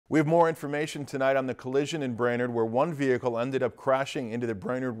We have more information tonight on the collision in Brainerd where one vehicle ended up crashing into the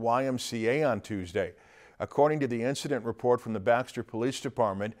Brainerd YMCA on Tuesday. According to the incident report from the Baxter Police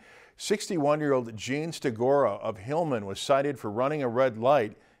Department, 61-year-old Gene Stigora of Hillman was cited for running a red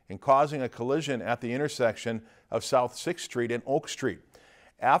light and causing a collision at the intersection of South 6th Street and Oak Street.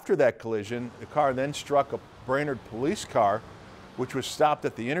 After that collision, the car then struck a Brainerd police car, which was stopped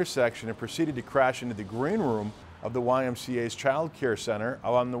at the intersection and proceeded to crash into the green room of the YMCA's Child Care Center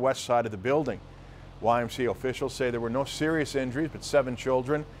on the west side of the building. YMCA officials say there were no serious injuries, but 7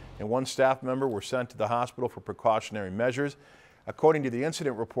 children and 1 staff member were sent to the hospital for precautionary measures. According to the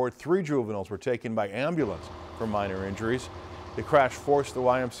incident report, 3 juveniles were taken by ambulance for minor injuries. The crash forced the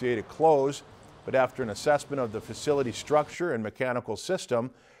YMCA to close, but after an assessment of the facility structure and mechanical system,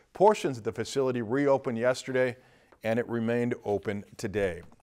 portions of the facility reopened yesterday and it remained open today.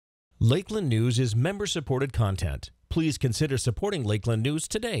 Lakeland News is member-supported content. Please consider supporting Lakeland News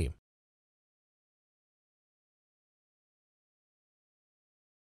today.